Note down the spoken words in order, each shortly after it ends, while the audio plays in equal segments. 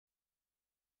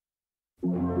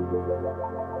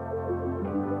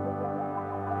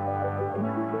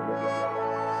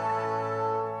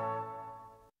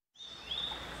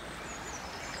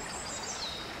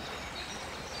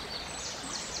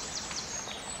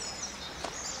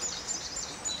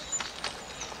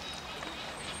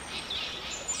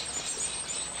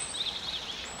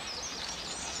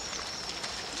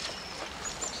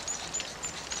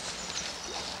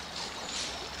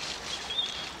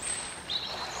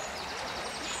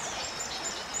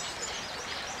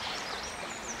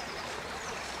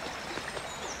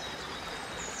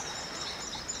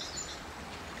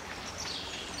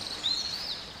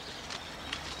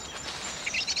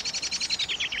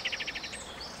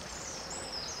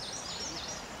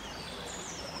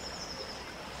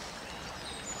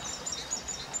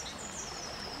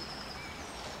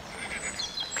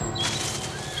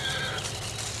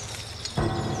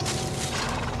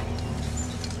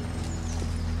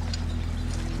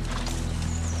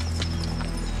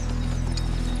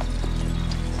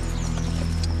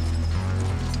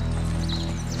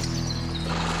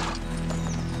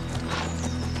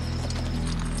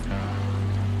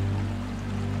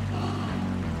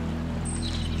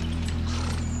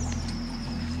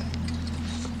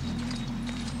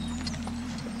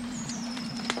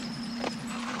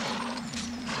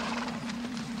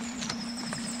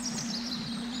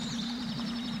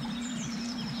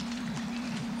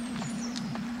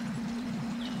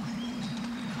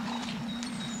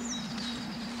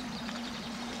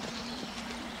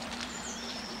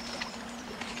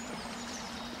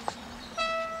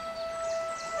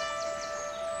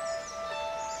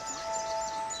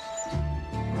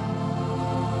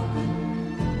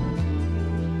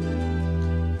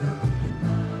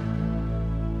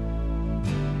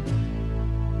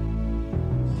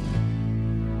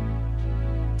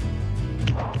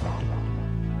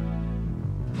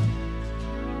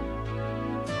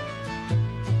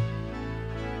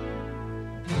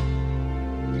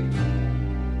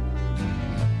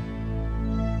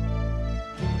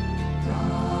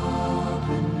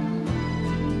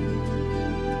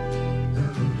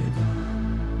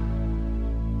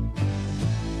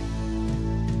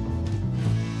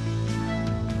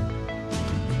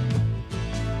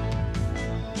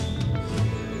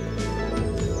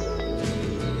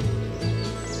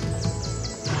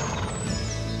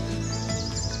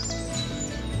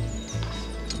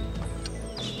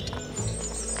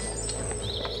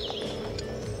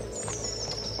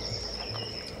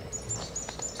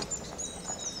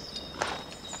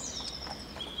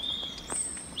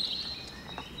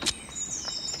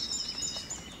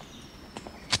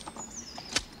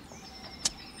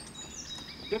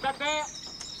Pied à terre.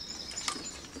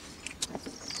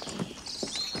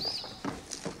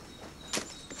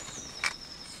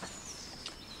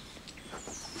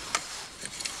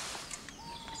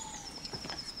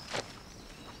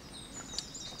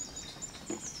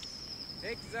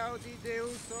 Exaudi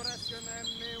Deus orationem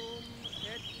meum,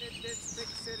 et ne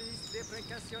despexeris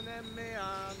deprecationem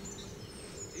meam.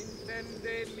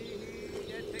 Intende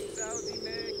mihi et exaudi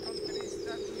me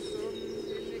contristatus sum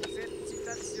in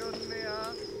exercitation mea,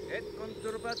 et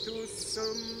conturbatus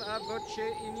sum a voce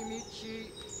inimici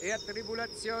et a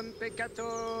tribulation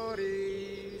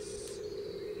peccatoris.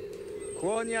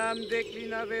 Quoniam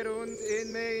declinaverunt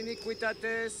in me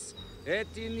iniquitates,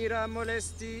 et in ira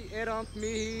molesti erant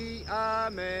mihi.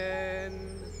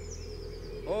 Amen.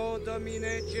 O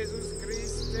Domine Jesus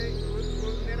Christe, ut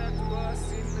vulnera tua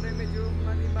simple medium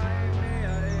animae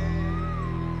meae.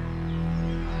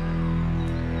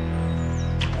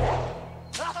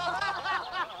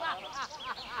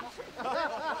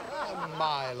 A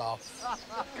mile off.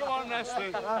 Come on,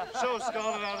 Nestle. Show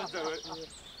Scarlett how to do it.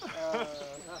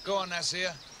 Go on,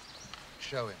 Nasir.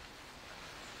 Show him.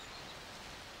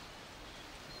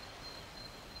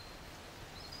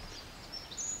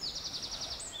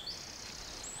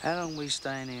 How long we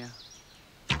staying here?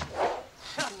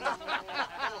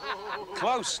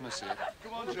 Close, Nasir.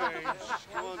 Come on, James.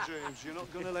 Come on, James. You're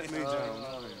not going to let me down,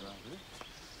 are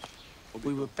you?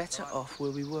 We were better off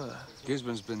where we were.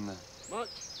 Gisborne's been there. Much.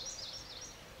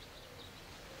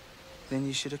 Then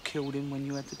you should have killed him when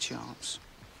you had the chance.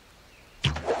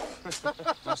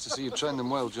 Nice to see you trained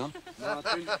them well, John.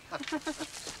 Martin,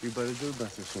 you better do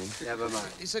better, son. Never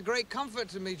mind. It's a great comfort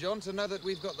to me, John, to know that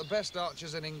we've got the best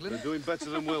archers in England. You're doing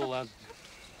better than Will, lad.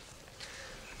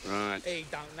 Right. He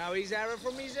don't know his arrow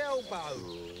from his elbow.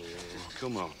 Oh,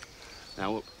 come on.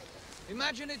 Now up.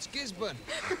 Imagine it's Gisborne.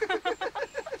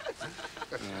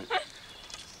 Right.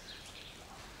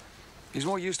 He's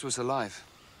more used to us alive.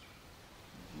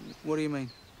 What do you mean?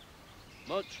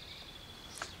 Much.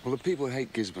 Well, the people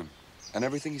hate Gisborne and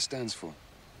everything he stands for.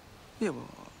 Yeah, well,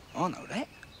 I know that.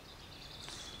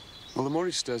 Well, the more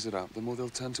he stirs it up, the more they'll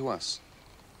turn to us.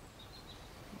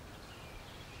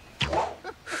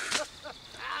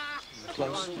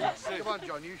 Close. Come on,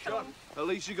 John, you shot. At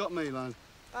least you got me, lad.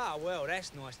 Ah, well,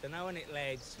 that's nice to know, isn't it,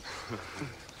 lads?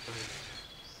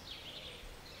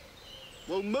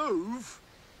 Well, move!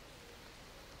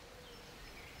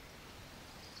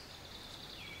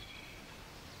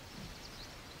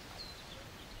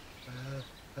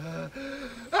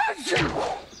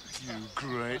 You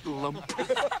great lump.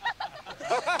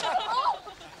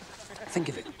 Think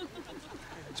of it.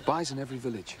 Spies in every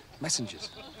village, messengers.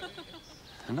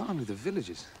 And not only the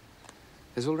villages.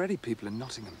 There's already people in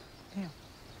Nottingham. Yeah.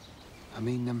 I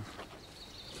mean,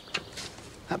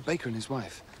 that baker and his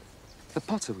wife. The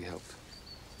potter we helped.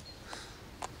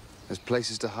 There's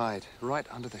places to hide, right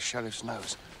under the sheriff's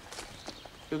nose.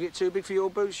 You'll get too big for your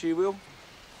boots, you will.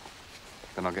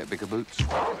 Then I'll get bigger boots.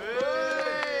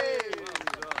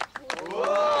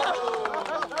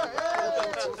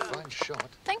 Fine shot.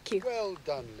 Thank you. Well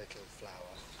done, little flower.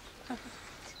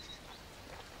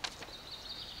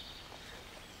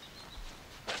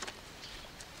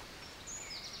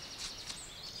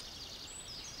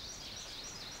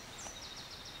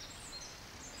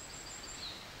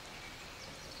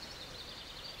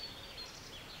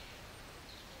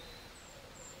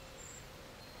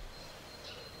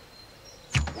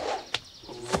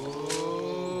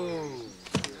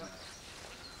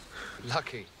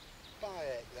 Lucky.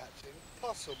 Bayek, that's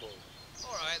impossible.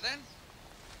 All right, then.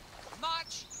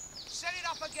 March! Set it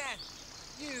up again!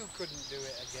 You couldn't do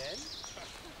it again.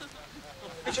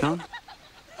 John?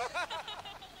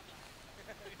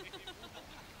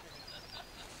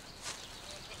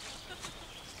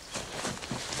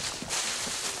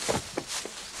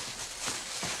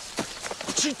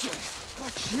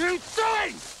 What you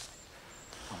doing?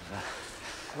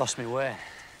 I've lost me way.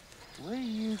 Where are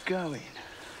you going?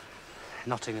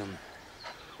 Nottingham.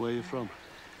 Where are you from?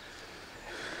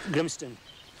 Grimston.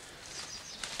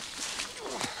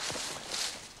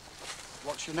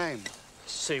 What's your name?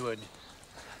 Sherwood.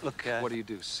 Look, What do you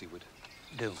do, Sherwood?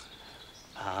 do.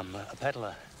 I'm a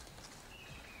peddler.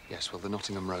 Yes, well, the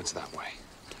Nottingham road's that way.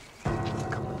 A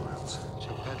couple of miles.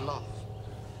 To peddle off.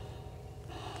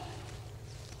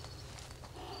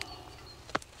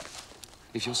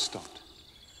 If you're stopped,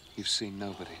 you've seen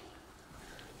nobody.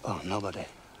 Oh, nobody.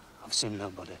 I've seen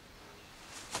nobody.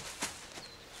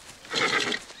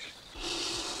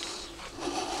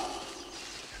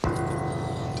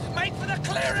 Make for the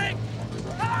clearing!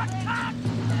 Who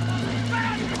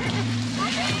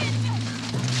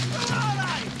are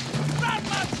they? Run,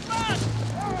 lads, run!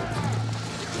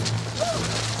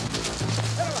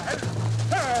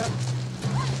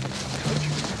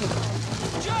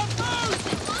 John, move!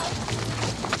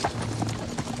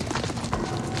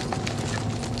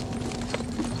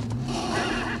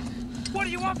 What do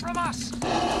you want from us?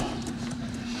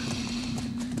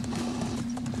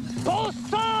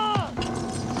 Bolster!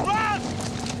 Run!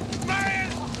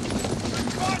 Man!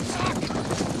 Contact!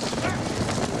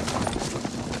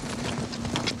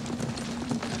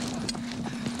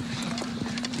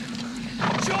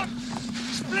 John!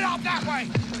 Split up that way!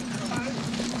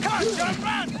 Come on, John,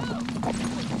 run!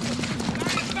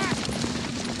 Back!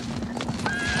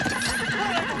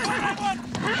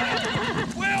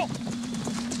 Will!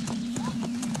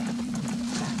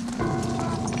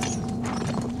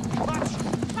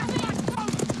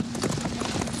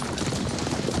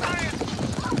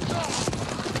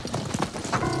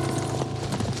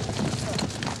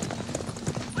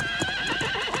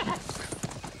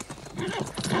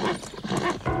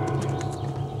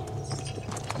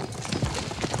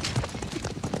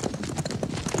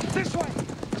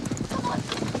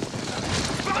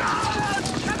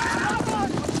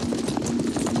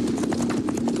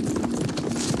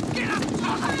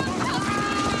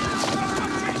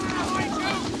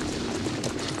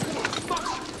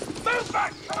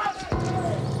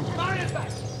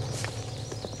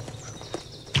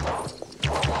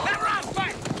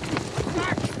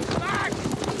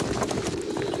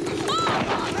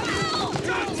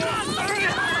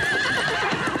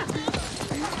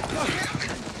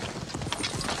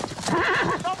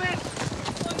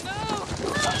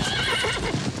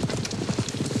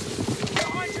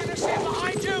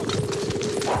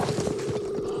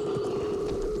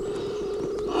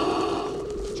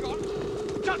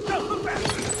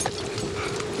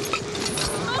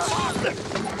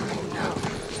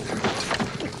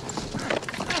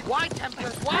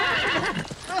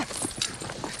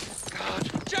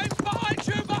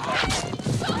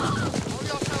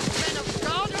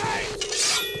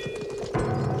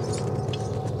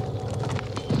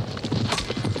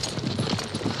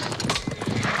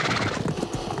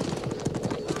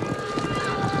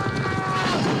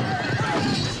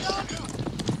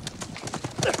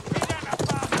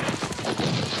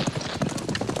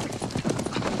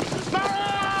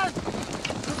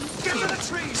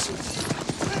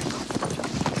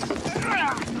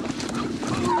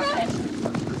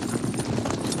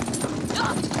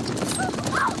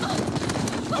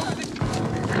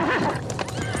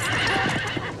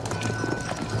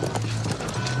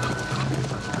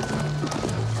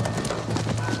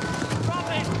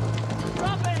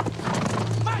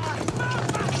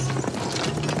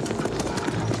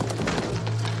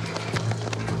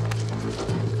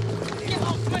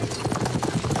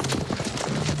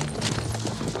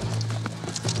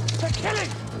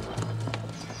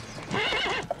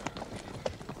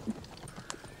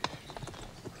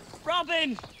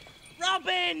 Robin!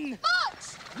 Robin!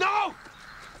 What? No!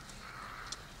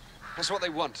 That's what they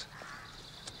want.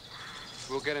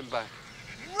 We'll get him back.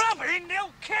 Robin,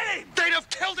 they'll kill him! They'd have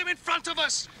killed him in front of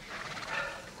us!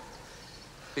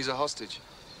 He's a hostage.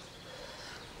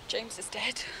 James is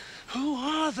dead. Who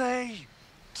are they?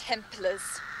 Templars.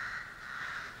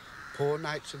 Poor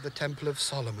Knights of the Temple of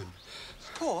Solomon.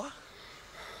 Poor?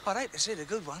 I'd hate to see the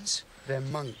good ones. They're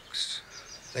monks.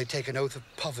 They take an oath of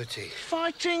poverty.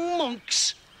 Fighting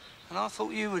monks? And I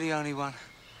thought you were the only one.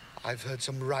 I've heard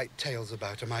some right tales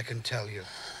about them, I can tell you.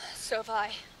 So have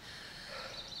I.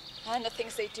 And the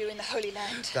things they do in the Holy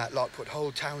Land. That lot put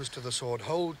whole towns to the sword.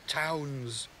 Whole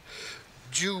towns.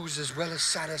 Jews as well as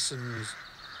Saracens.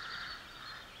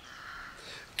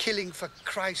 Killing for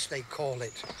Christ, they call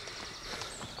it.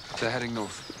 They're heading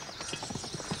north.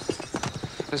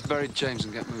 Let's bury James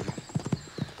and get moving.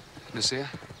 Nasir,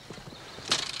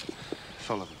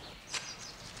 follow them.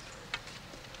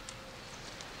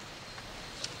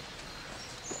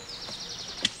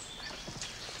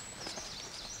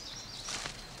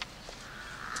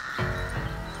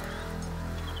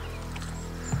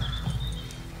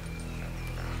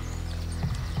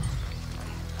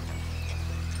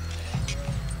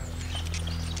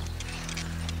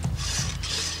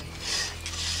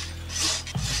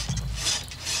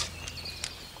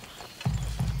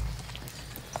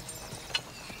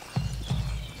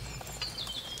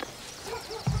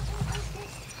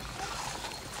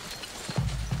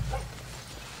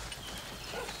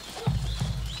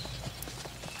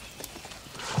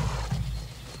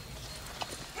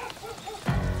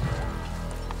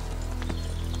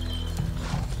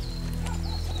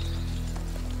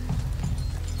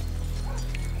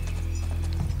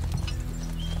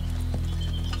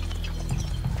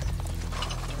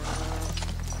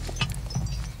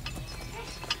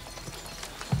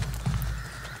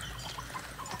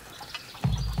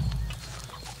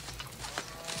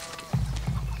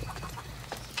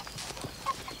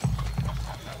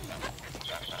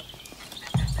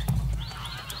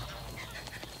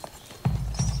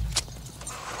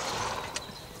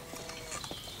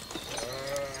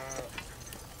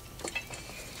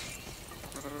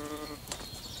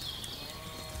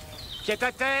 Pied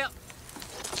à terre.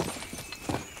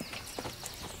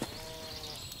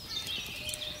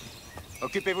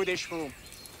 Occupez-vous des chevaux.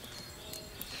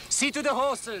 See to the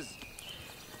horses.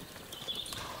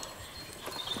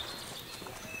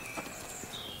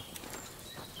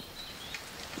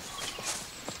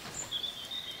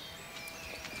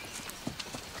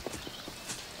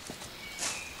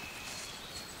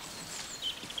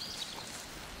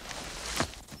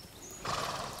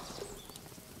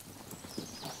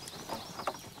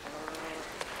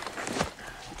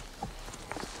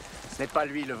 Ce n'est pas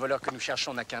lui, le voleur que nous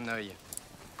cherchons n'a qu'un œil.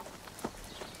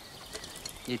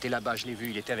 Il était là-bas, je l'ai vu,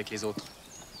 il était avec les autres.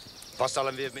 Was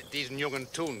sollen wir mit diesen Jungen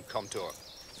tun, Komtur?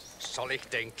 Soll ich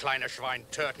den kleinen Schwein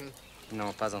töten?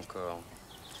 Non, pas encore.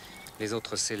 Les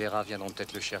autres scélérats viendront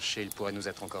peut-être le chercher, il pourrait nous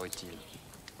être encore utile.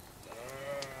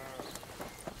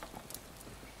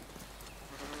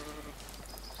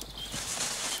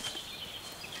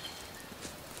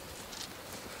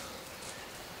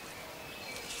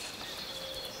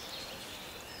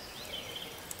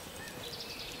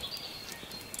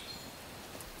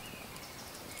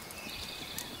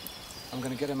 I'm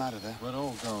going to get him out of there. We're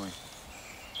all going.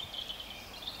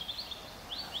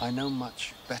 I know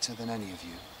much better than any of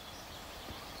you.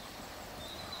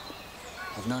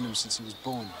 I've known him since he was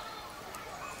born.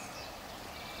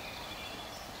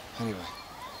 Anyway,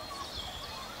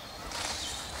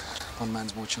 one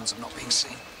man's more chance of not being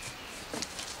seen.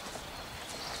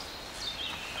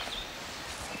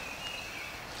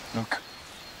 Look.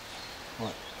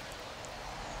 What?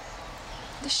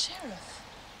 The sheriff.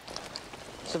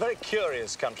 It's a very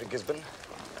curious country, Gisborne.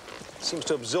 Seems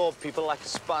to absorb people like a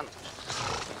sponge.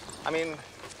 I mean,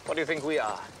 what do you think we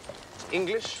are?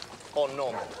 English or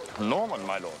Norman? Norman,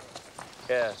 my lord.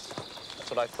 Yes, that's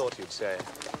what I thought you'd say.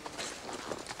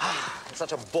 It's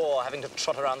such a bore having to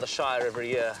trot around the Shire every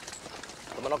year.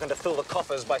 But we're not going to fill the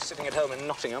coffers by sitting at home in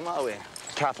Nottingham, are we?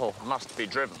 Cattle must be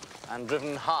driven. And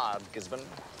driven hard, Gisborne.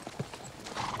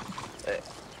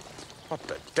 What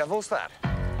the devil's that?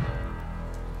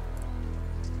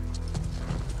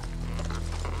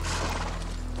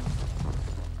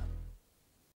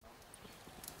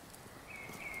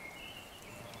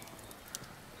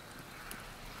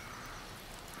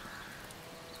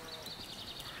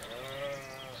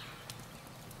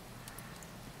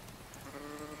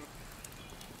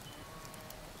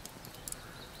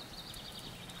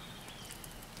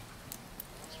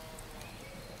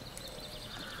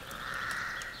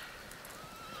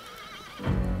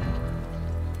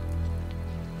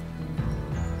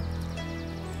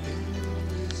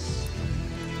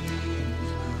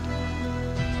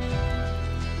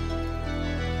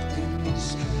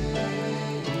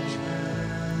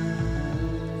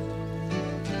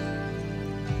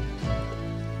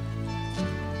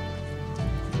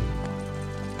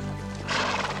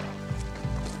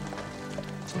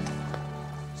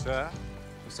 Sir?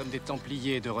 Nous sommes des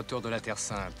Templiers de retour de la Terre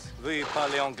Sainte. Veuillez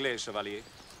parler anglais, chevalier.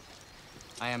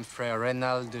 I am Frère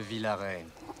Reynald de Villaret.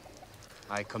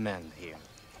 I command here.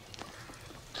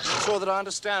 I'm sure that I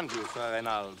understand you, Frère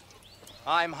Reynald.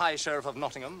 I'm High Sheriff of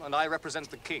Nottingham, and I represent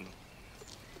the King.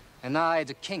 And I,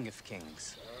 the King of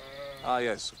Kings. Ah,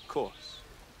 yes, of course.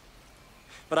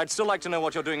 But I'd still like to know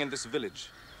what you're doing in this village.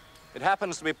 It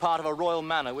happens to be part of a royal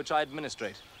manor which I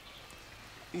administrate.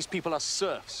 These people are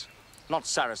serfs, not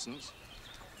Saracens.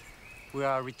 We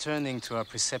are returning to our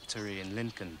preceptory in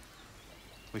Lincoln.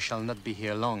 We shall not be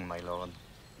here long, my lord.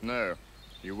 No,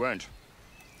 you won't.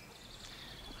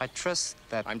 I trust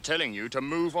that... I'm telling you to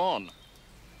move on.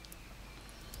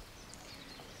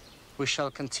 We shall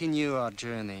continue our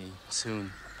journey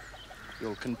soon.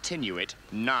 You'll continue it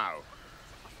now.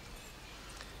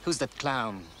 Who's that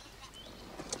clown?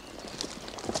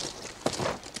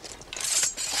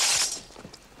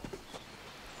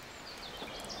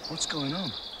 What's going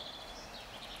on?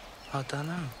 I don't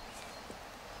know.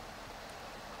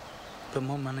 But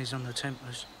more money's on the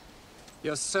Templars.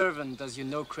 Your servant does you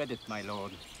no credit, my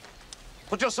lord.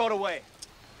 Put your sword away.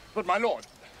 But, my lord...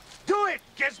 Do it,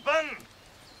 Gisborne!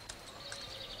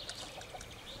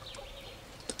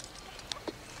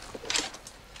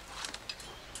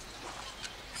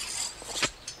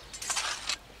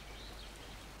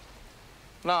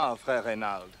 Now, Frère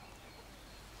Reynald,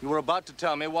 you were about to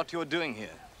tell me what you're doing here.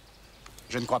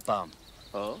 Je ne crois pas.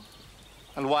 Oh?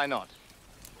 And why not?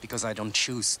 Because I don't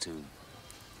choose to.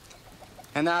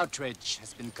 An outrage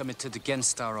has been committed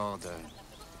against our order.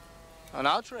 An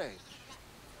outrage?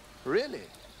 Really?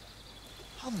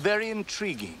 How very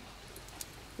intriguing.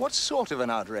 What sort of an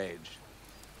outrage?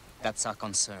 That's our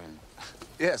concern.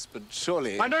 Yes, but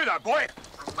surely... I know that boy!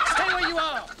 Stay where you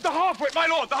are! The half-wit, my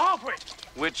lord, the half-wit!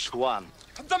 Which one?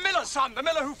 The miller's son, the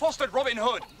miller who fostered Robin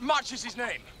Hood. Much is his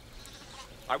name.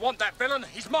 I want that villain.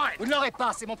 He's mine. Vous ne l'aurez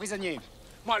pas, c'est mon prisonnier.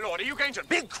 My lord, are you going to...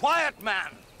 Be quiet, man!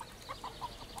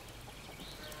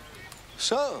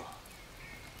 So,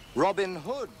 Robin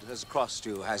Hood has crossed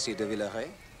you, has he, de Villaret?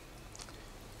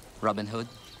 Robin Hood?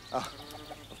 Ah,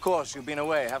 of course, you've been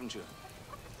away, haven't you?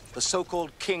 The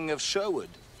so-called King of Sherwood.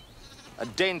 A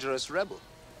dangerous rebel.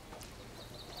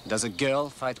 Does a girl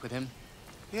fight with him?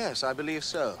 Yes, I believe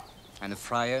so. And a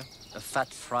friar? A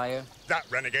fat friar? That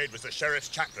renegade was the sheriff's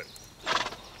chaplain.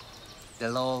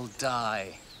 They'll all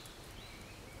die.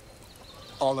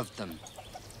 All of them.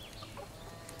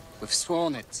 We've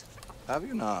sworn it. Have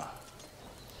you now?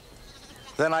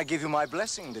 Then I give you my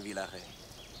blessing, de Villaret.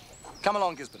 Come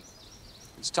along, Gisborne.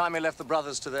 It's time we left the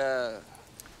brothers to their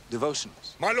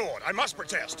devotions. My lord, I must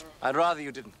protest. I'd rather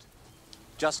you didn't.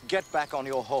 Just get back on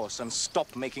your horse and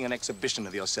stop making an exhibition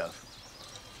of yourself.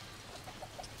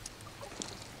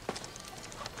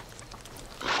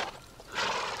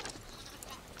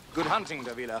 Good hunting,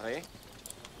 de Villaret.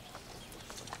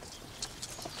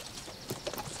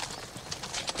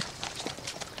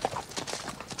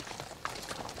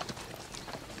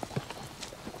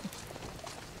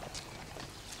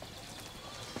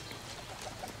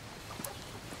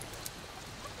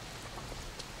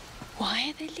 Why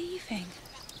are they leaving?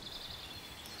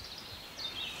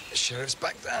 The sheriff's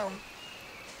back down.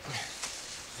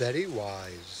 Very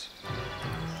wise.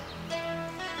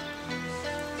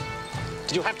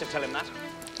 Did you have to tell him that?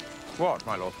 What,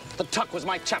 my lord? The Tuck was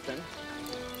my chaplain?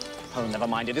 Oh, never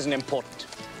mind, it isn't important.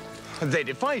 They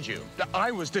defied you.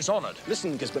 I was dishonored.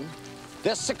 Listen, Gisborne.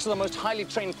 They're 6 of the most highly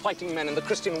trained fighting men in the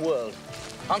Christian world,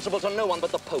 answerable to no one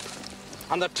but the Pope.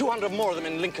 And there are 200 more of them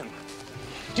in Lincoln.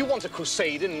 Do you want a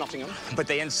crusade in Nottingham? But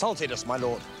they insulted us, my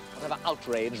lord. Whatever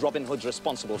outrage Robin Hood's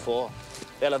responsible for,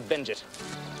 they'll avenge it.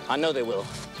 I know they will.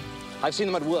 I've seen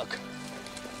them at work.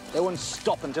 They won't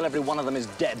stop until every one of them is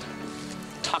dead.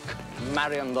 Tuck,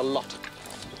 Marion, the lot.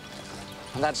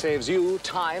 And that saves you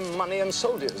time, money, and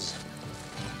soldiers.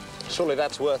 Surely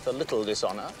that's worth a little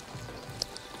dishonor.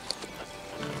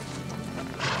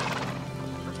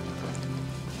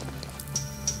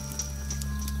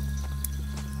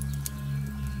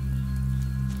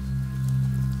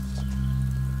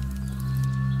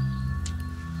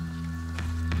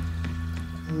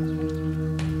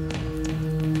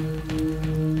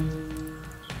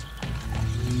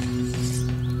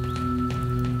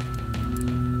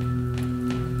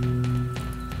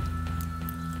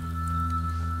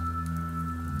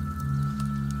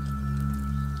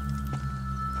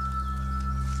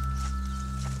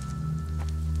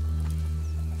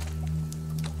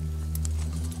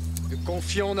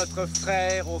 Confions notre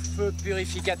frère au feu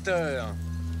purificateur.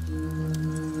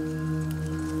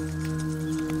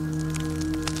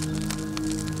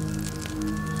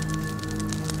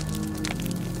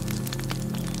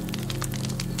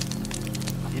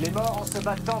 est mort en se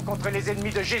battant contre les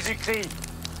ennemis de Jésus-Christ.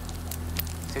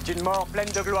 C'est une mort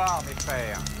pleine de gloire, mes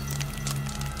frères.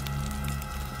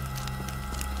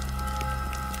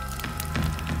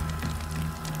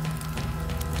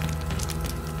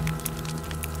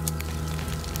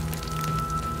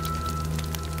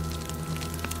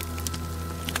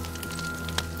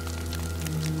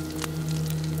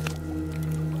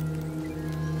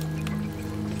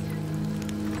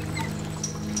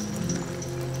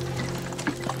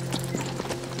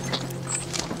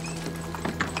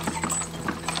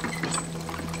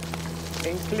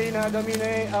 Inclina,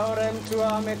 Domine, aurem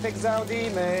tuam et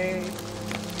exaudime.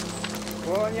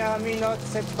 Quonia minot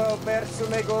et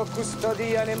paupersum ego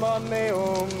custodia nemam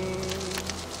meum.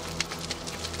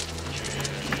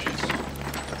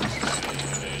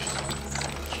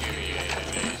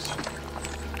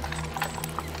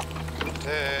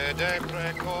 Te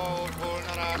deprecol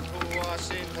vulnera tuas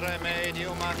intre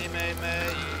medium anime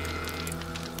mei.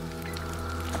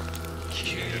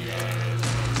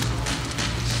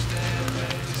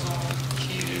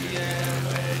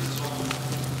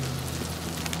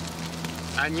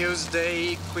 Agnus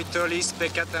Dei, qui tollis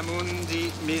peccata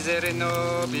mundi, misere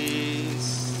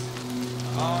nobis.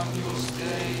 Agnus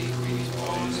Dei, qui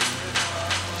tollis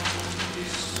peccata mundi,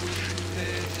 suscite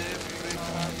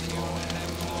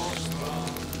deprecationem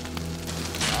nostram.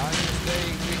 Agnus Dei,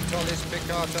 qui tollis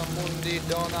peccata mundi,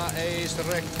 dona eis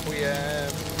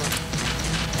requiem.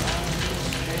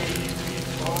 Agnus Dei, qui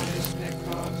tollis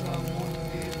peccata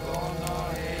mundi, dona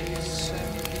eis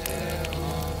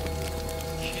sempiterna.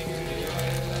 Kyrie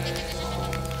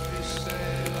eleison, Christe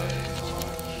eleison,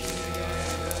 Kyrie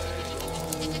eleison.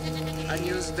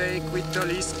 Agnus Dei, qui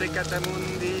tollis peccata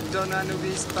mundi, dona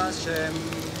nobis pacem.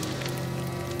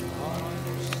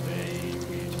 Agnus Dei,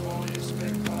 qui tollis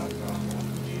peccata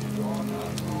mundi, dona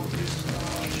nobis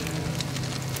pacem.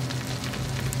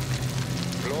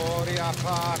 Gloria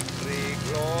Patri,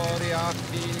 gloria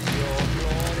Filio,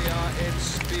 gloria et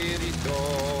Spirito.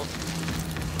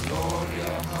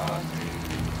 Gloria Patri,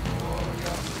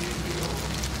 gloria Filio,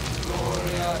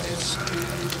 gloria et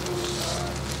Spiritus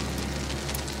Sancti.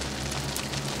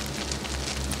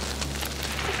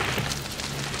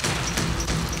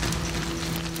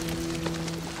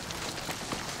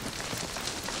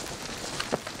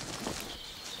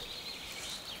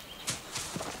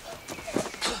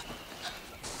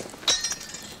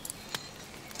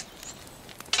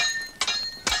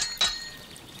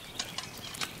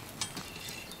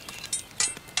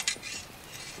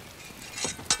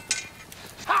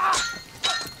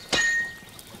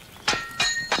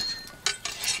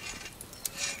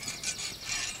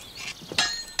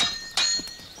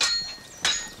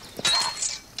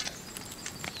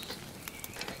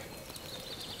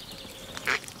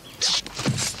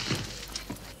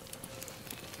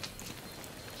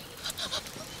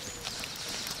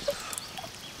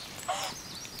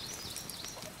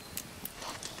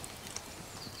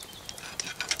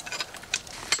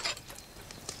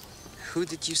 Who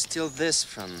did you steal this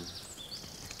from?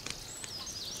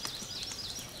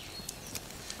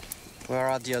 Where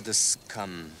are the other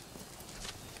scum?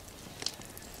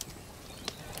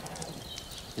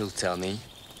 You'll tell me.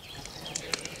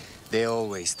 They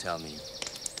always tell me.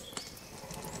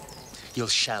 You'll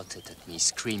shout it at me,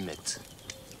 scream it.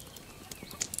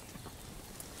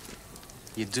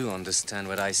 You do understand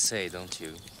what I say, don't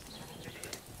you?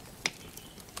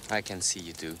 I can see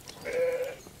you do.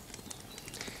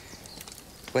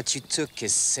 What you took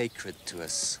is sacred to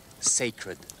us.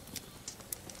 Sacred.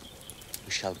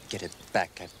 We shall get it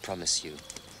back, I promise you.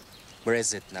 Where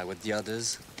is it now with the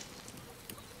others?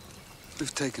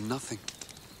 We've taken nothing.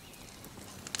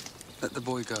 Let the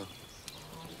boy go.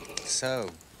 So,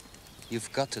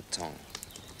 you've got a tongue.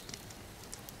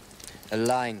 A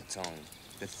lying tongue.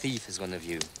 The thief is one of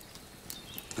you.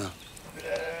 No.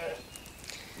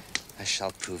 I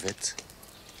shall prove it.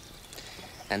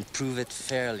 And prove it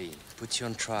fairly. Put you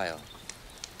on trial.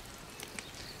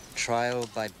 Trial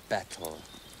by battle.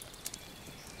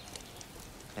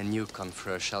 A new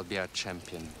conqueror shall be our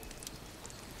champion.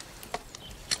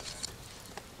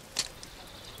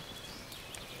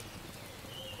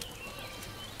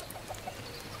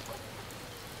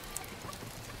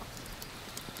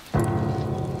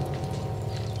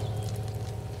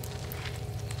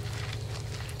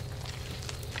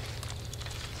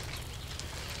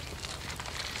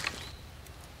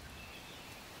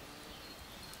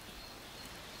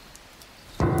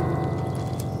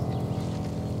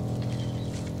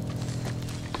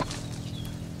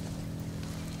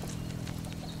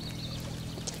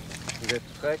 Vous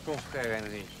êtes prêt, confrère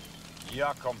Henry?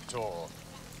 Ja, kommt Tor.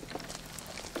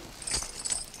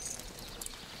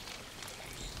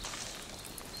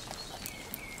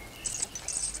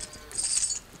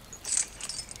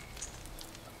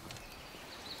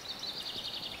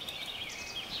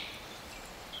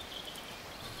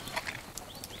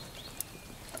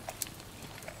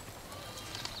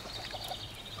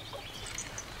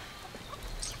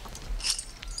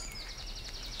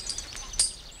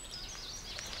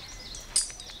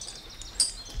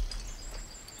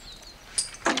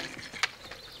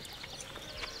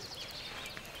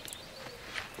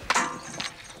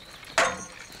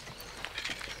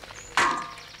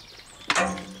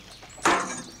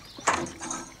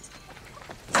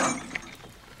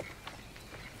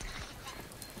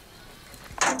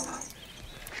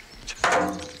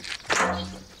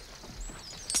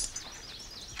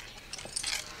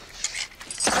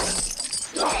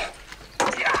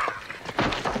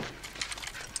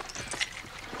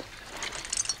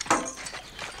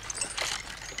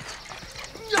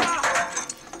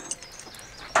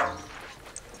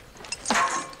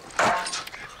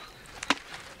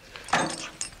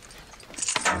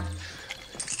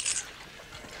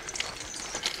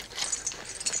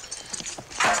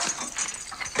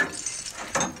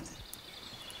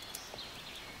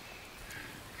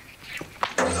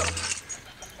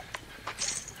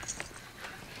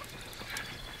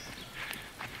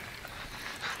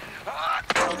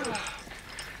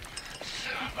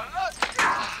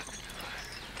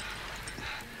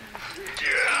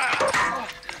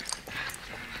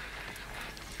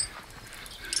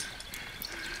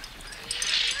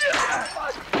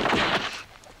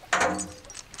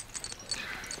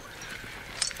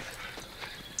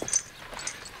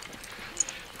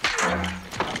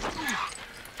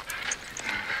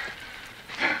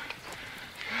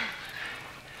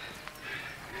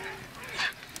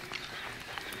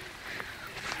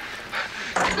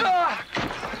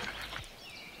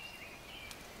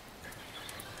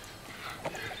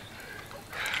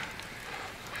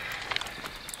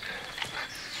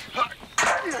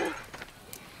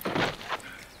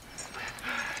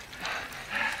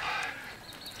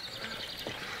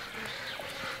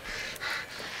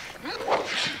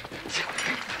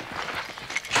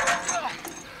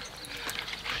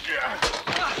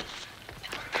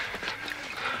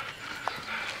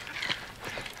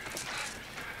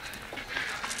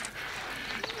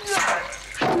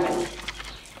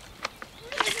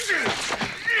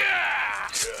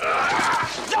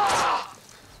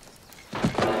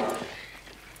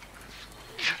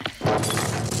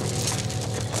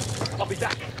 I'll be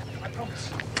back. I promise.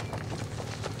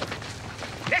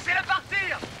 Laissez-le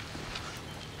partir!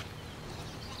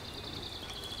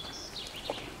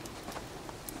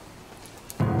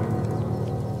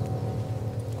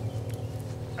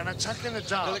 An attack in the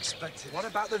dark. They'll expect it. What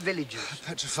about the villagers?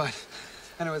 Petrified.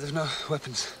 Anyway, there's no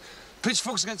weapons.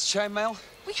 Pitchforks against chainmail.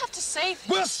 We have to save him.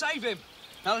 We'll save him!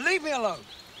 Now leave me alone!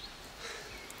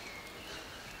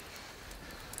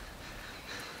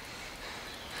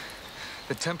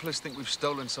 The Templars think we've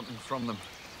stolen something from them.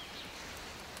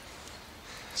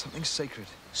 Something sacred.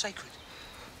 Sacred?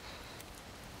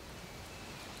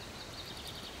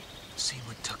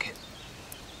 Sherwood took it.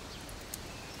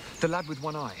 The lad with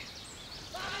one eye.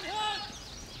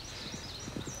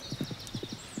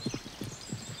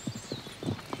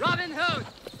 Robin Hood!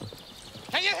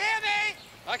 Can you hear me?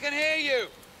 I can hear you.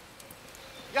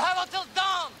 You have until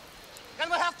dawn. Then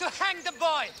we'll have to hang the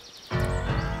boy.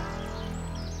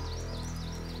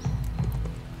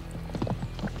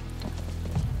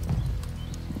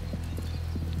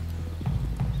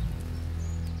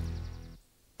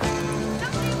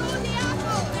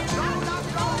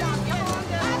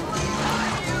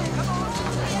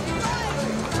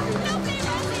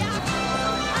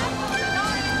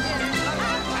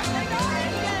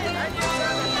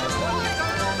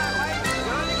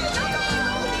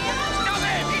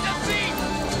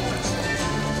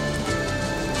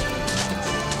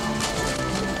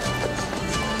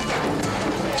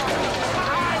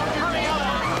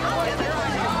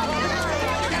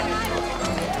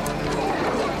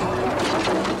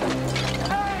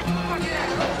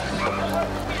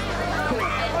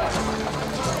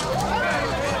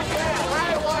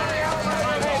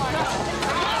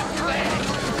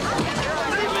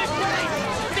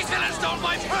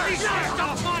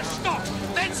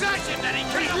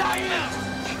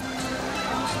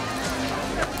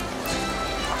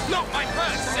 Not my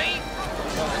purse, see?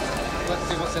 Let's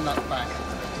see what's in that bag.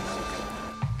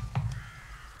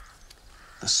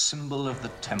 The symbol of the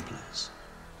Templars.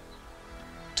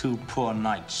 Two poor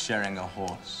knights sharing a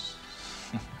horse.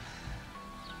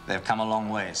 They've come a long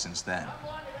way since then.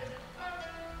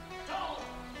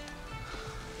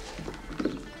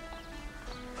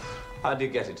 How'd you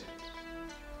get it?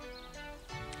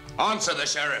 Answer the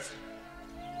sheriff.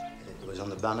 It was on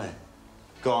the banner.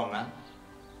 Go on, man.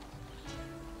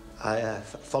 I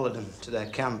followed them to their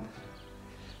camp.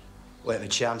 Waited a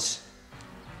chance.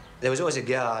 There was always a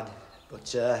guard,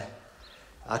 but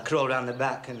I crawled around the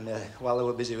back, and while they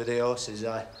were busy with the horses,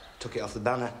 I took it off the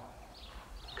banner,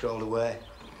 crawled away.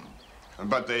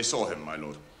 But they saw him, my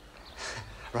lord.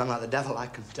 Ran like the devil, I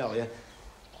can tell you.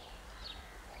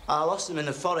 I lost them in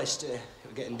the forest. It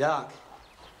was getting dark.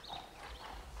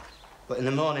 But in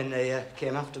the morning, they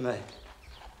came after me.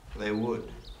 They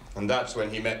would. And that's when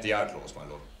he met the outlaws, my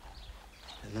lord.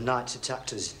 And the knights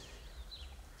attacked us.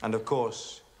 And of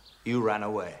course, you ran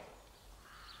away.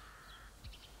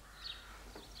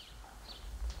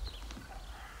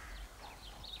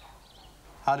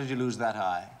 How did you lose that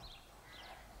eye?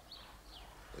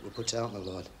 It were put out, my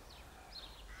lord.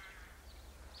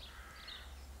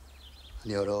 On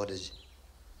your orders.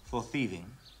 For thieving?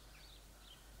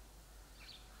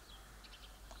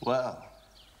 Well,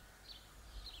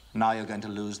 now you're going to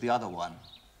lose the other one.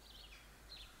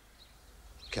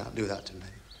 Can't do that to me.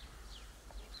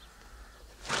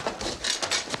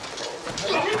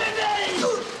 Leave me be!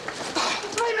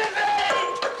 Leave me be!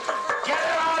 Get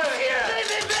her out of here! Leave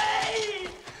me be!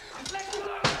 Let go!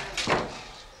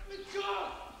 Let go!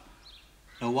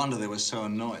 No wonder they were so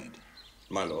annoyed.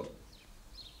 My lord.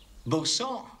 Beau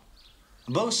sang.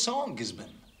 Beau sang,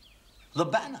 Gisborne. The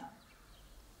banner.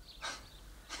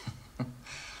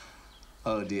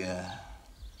 Oh, dear.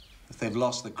 If they've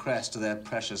lost the crest of their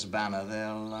precious banner,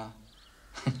 they'll,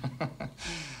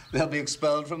 they'll be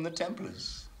expelled from the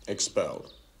Templars.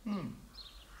 Expelled?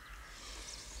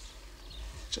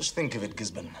 Just think of it,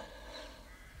 Gisborne.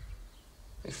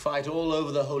 They fight all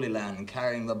over the Holy Land,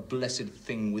 carrying the blessed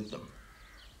thing with them.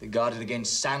 They guard it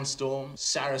against sandstorms,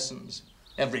 Saracens,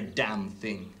 every damn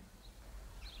thing.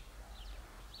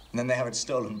 And then they have it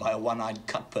stolen by a one-eyed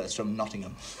cutpurse from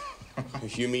Nottingham.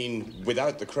 You mean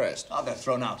without the crest? Oh, they're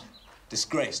thrown out.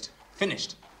 Disgraced.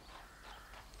 Finished.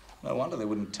 No wonder they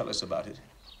wouldn't tell us about it.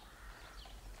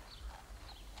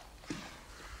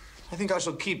 I think I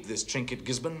shall keep this trinket,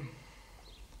 Gisborne,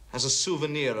 as a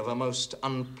souvenir of a most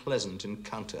unpleasant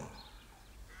encounter.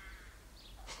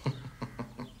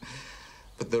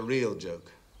 But the real joke,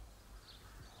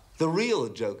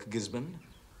 Gisborne,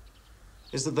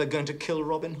 is that they're going to kill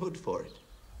Robin Hood for it.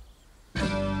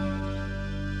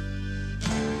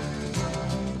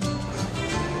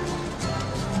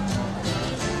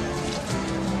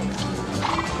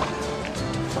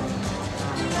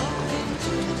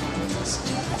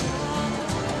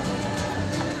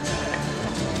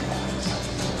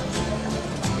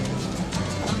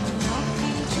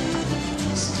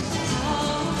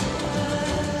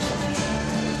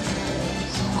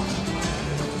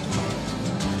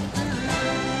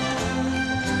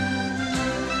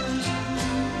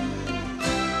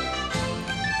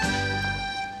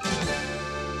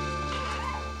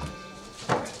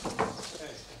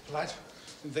 Lad,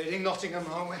 invading Nottingham,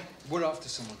 are we? We're after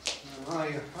someone. Are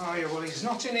you? Are you? Well, he's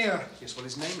not in here. Yes, well,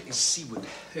 his name is Sherwood.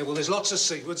 Yeah, well, there's lots of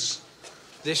Sherwoods.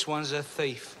 This one's a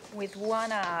thief. With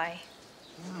one eye.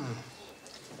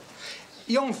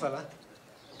 Young fella?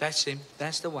 That's him.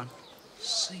 That's the one.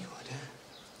 Sherwood,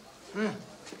 eh?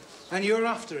 And you're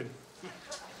after him?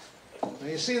 Now,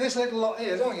 you see this little lot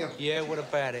here, don't you? Yeah, what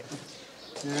about it?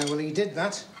 Yeah, well, he did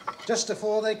that just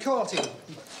before they caught him.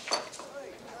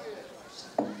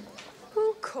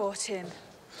 Who caught him?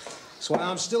 That's why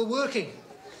I'm still working.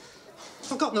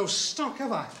 I've got no stock,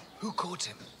 have I? Who caught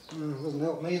him? Doesn't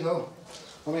help me, though.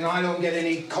 I mean, I don't get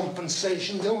any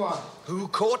compensation, do I? Who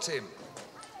caught him?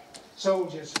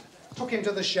 Soldiers. Took him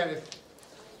to the sheriff.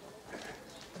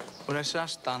 Well, that's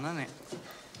us done, isn't it?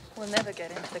 We'll never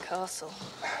get into the castle.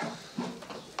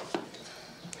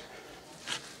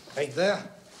 Ain't there?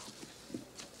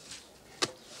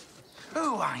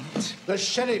 Who ain't? The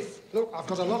sheriff. Look, I've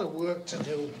got a lot of work to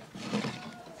do.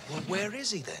 Well, where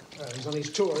is he then? He's on his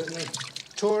tour, isn't he?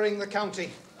 Touring the county.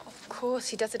 Of course,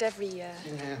 he does it every year.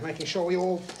 Yeah, making sure we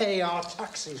all pay our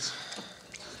taxes.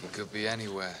 He could be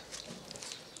anywhere.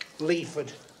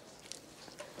 Leaford.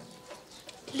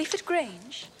 Leaford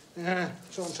Grange? Yeah,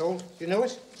 so I'm told. You know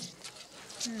it?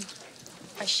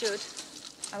 I should.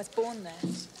 I was born there.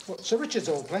 What, Sir Richard's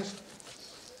old place?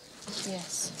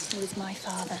 Yes, he was my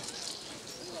father.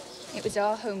 It was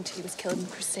our home till he was killed in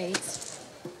the Crusades.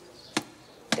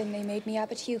 Then they made me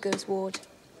Abbot Hugo's ward,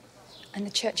 and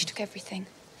the church took everything.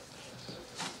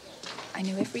 I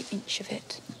knew every inch of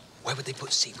it. Where would they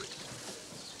put Sherwood?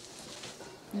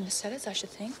 In the cellars, I should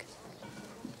think.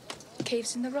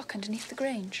 Caves in the rock underneath the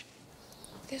grange.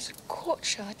 There's a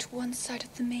courtyard to one side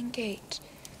of the main gate.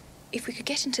 If we could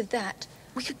get into that,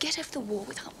 we could get over the wall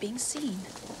without being seen.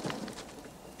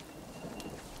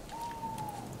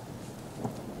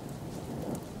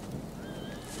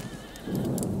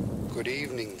 Good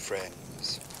evening,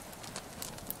 friends.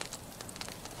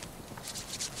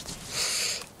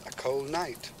 A cold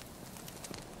night.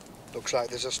 Looks like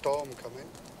there's a storm coming.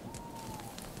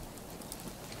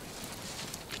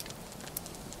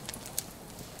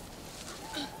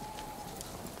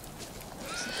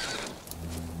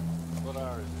 What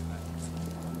hour is it now?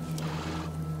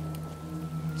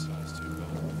 That sounds too bad.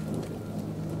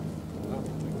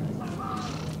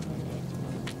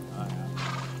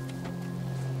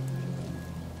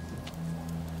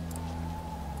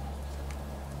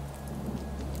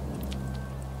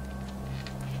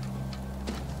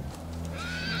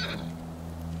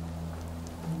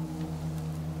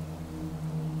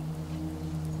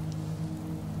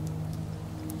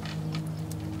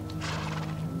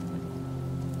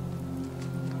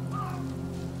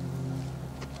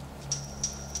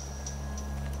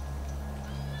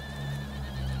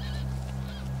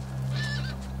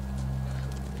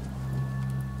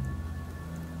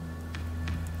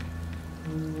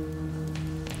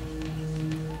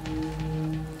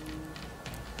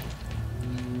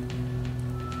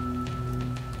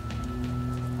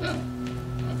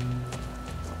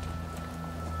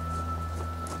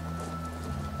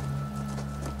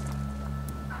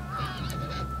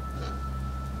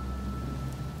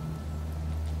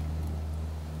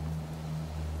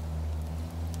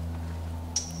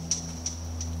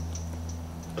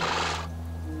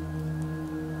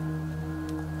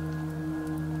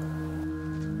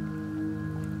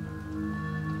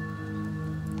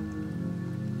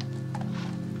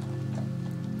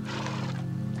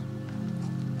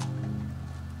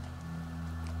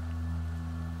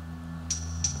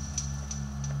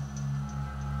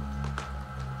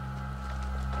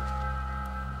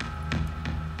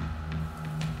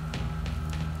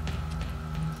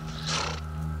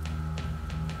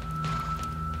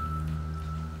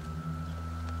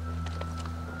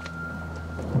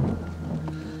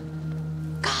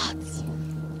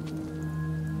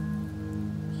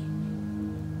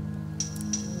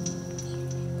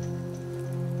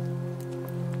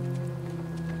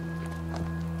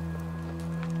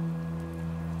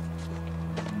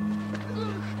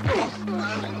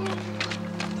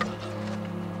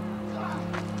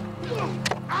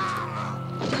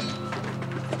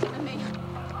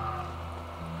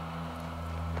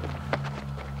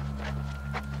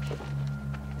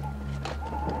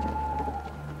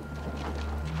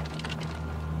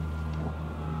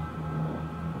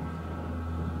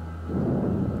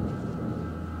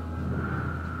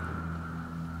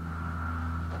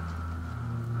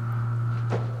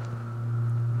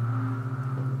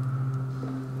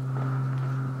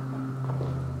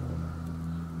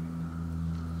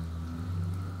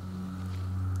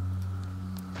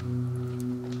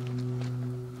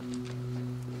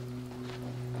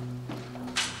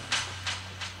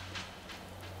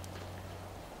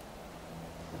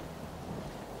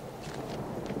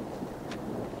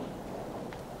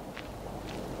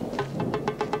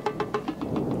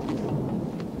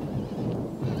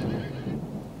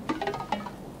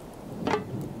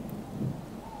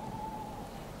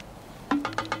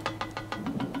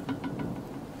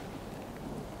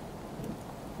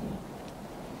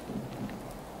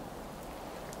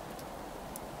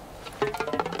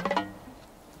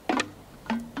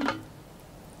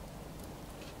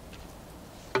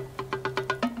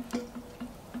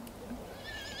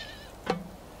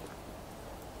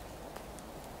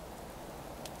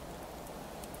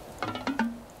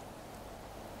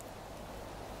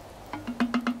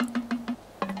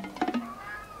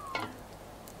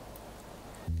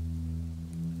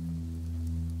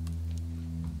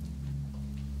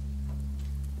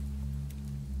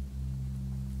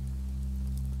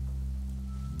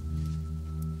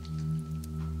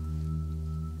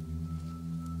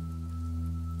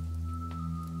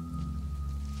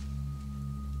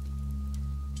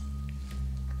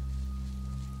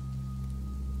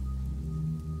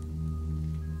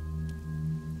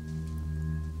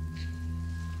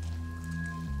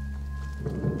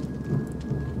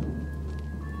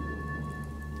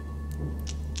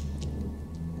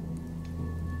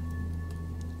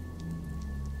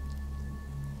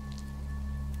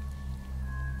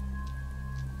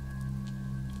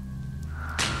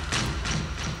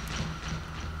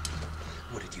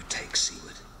 What did you take,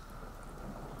 Sherwood?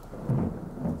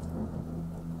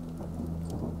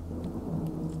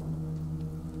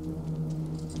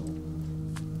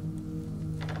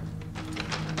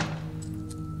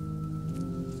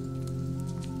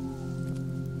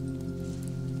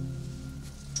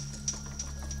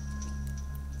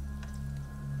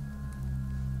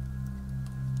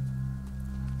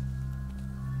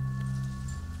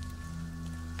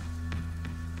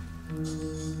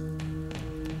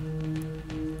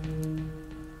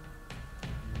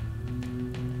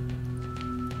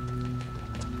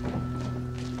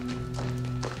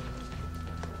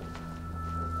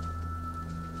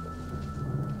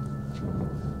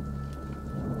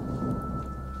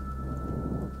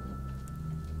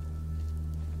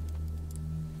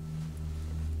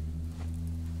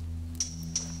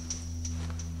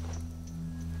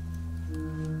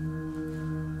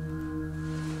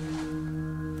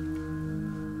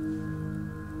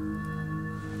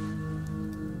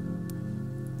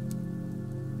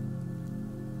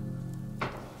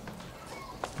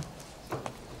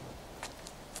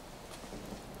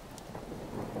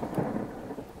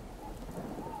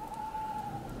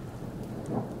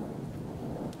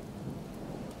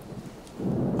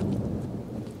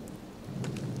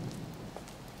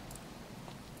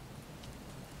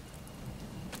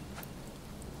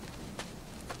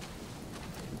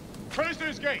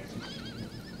 Prisoner's Gate!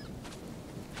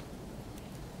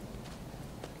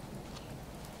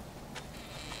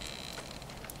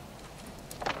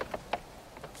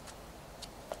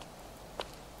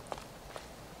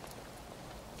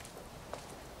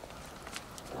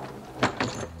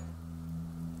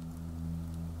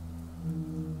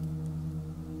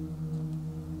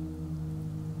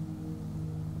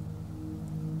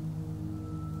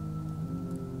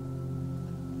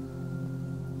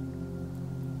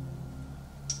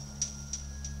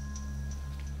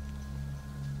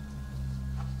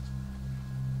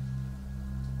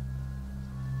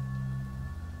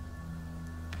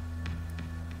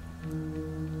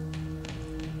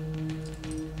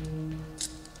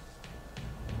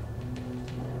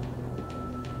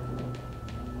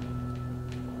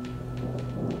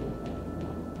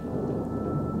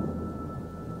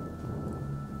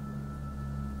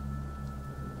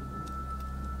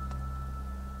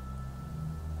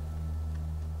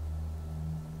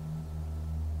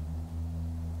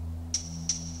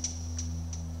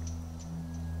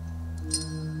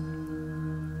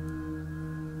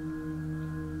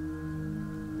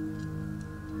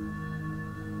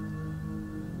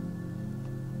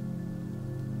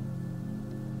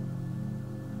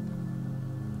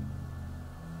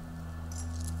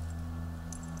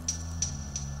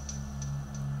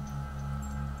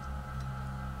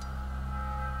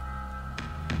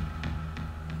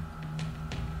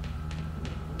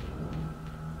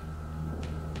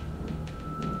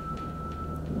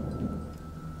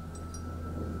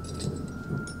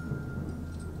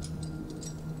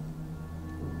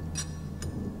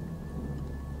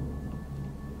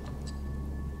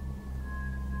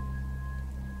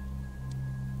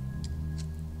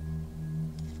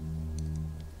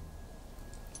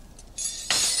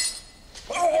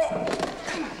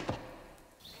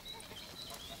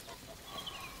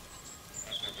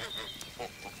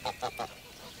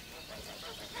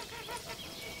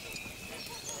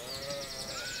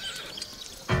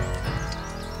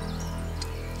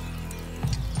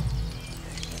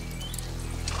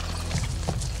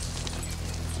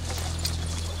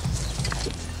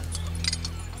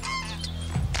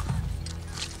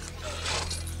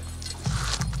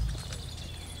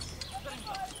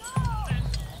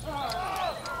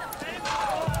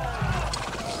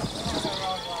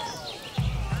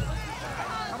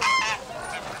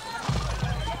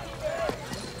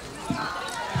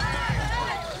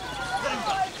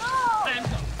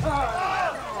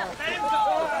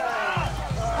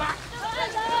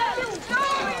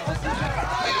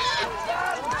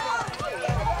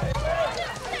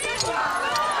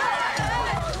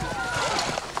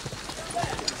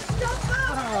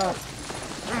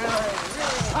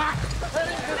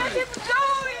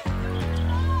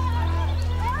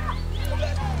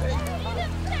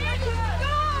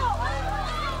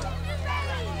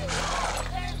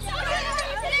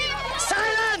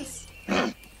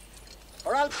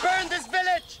 burn this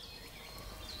village!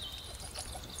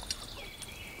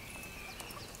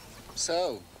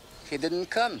 So, he didn't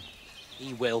come?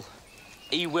 He will.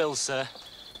 He will, sir.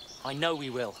 I know he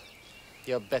will.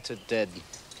 You're better dead.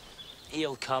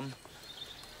 He'll come.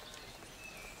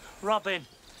 Robin!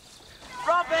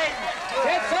 Robin!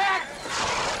 Get back!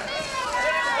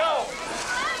 Let him go!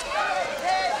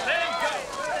 Let him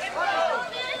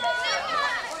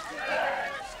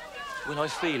go! When I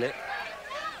feel it,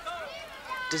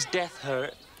 does death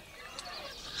hurt?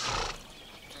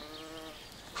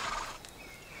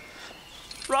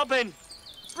 Robin!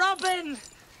 Robin!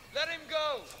 Let him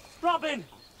go! Robin!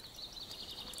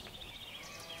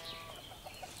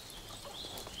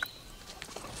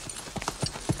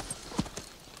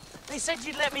 They said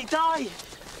you'd let me die.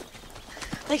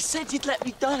 They said you'd let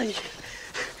me die.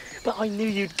 But I knew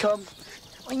you'd come.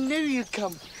 I knew you'd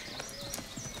come.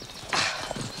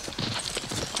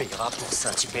 Tu payeras pour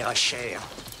ça, tu paieras cher.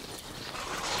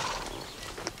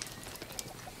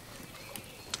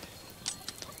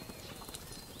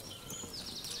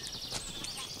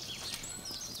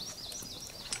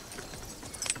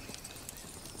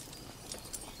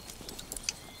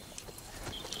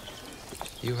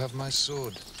 You have my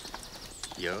sword.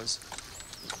 Yours?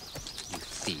 You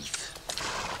thief.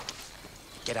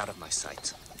 Get out of my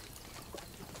sight.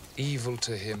 Evil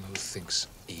to him who thinks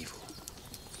evil.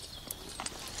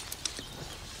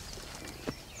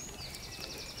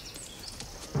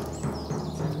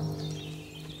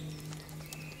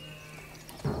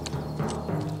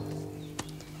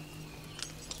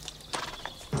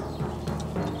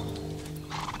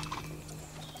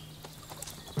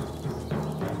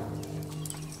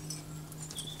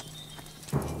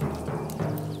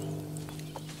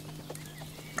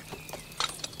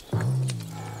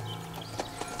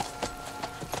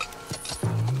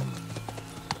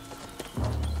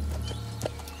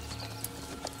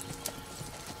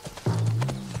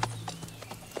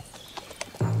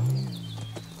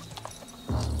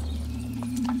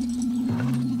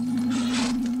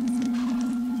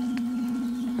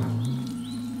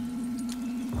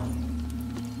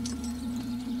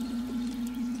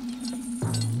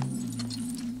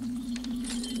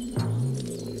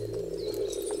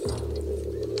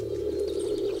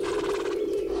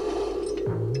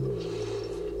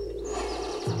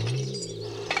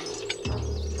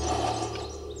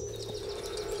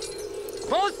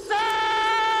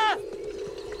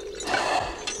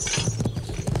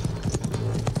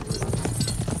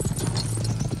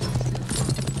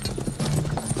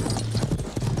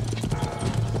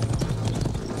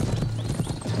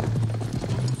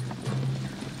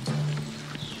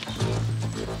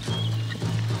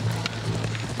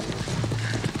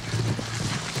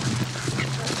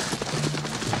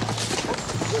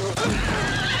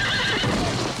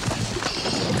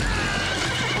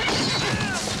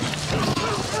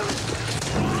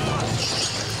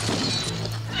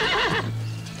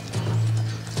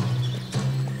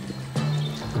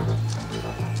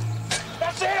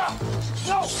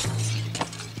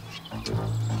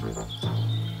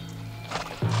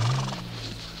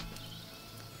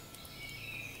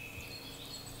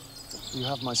 You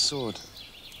have my sword.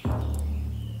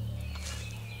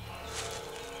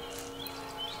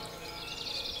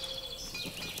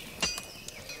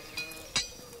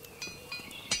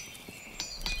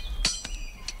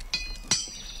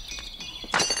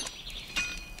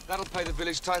 That'll pay the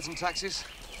village tithes and taxes.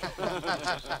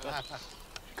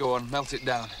 Go on, melt it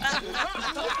down.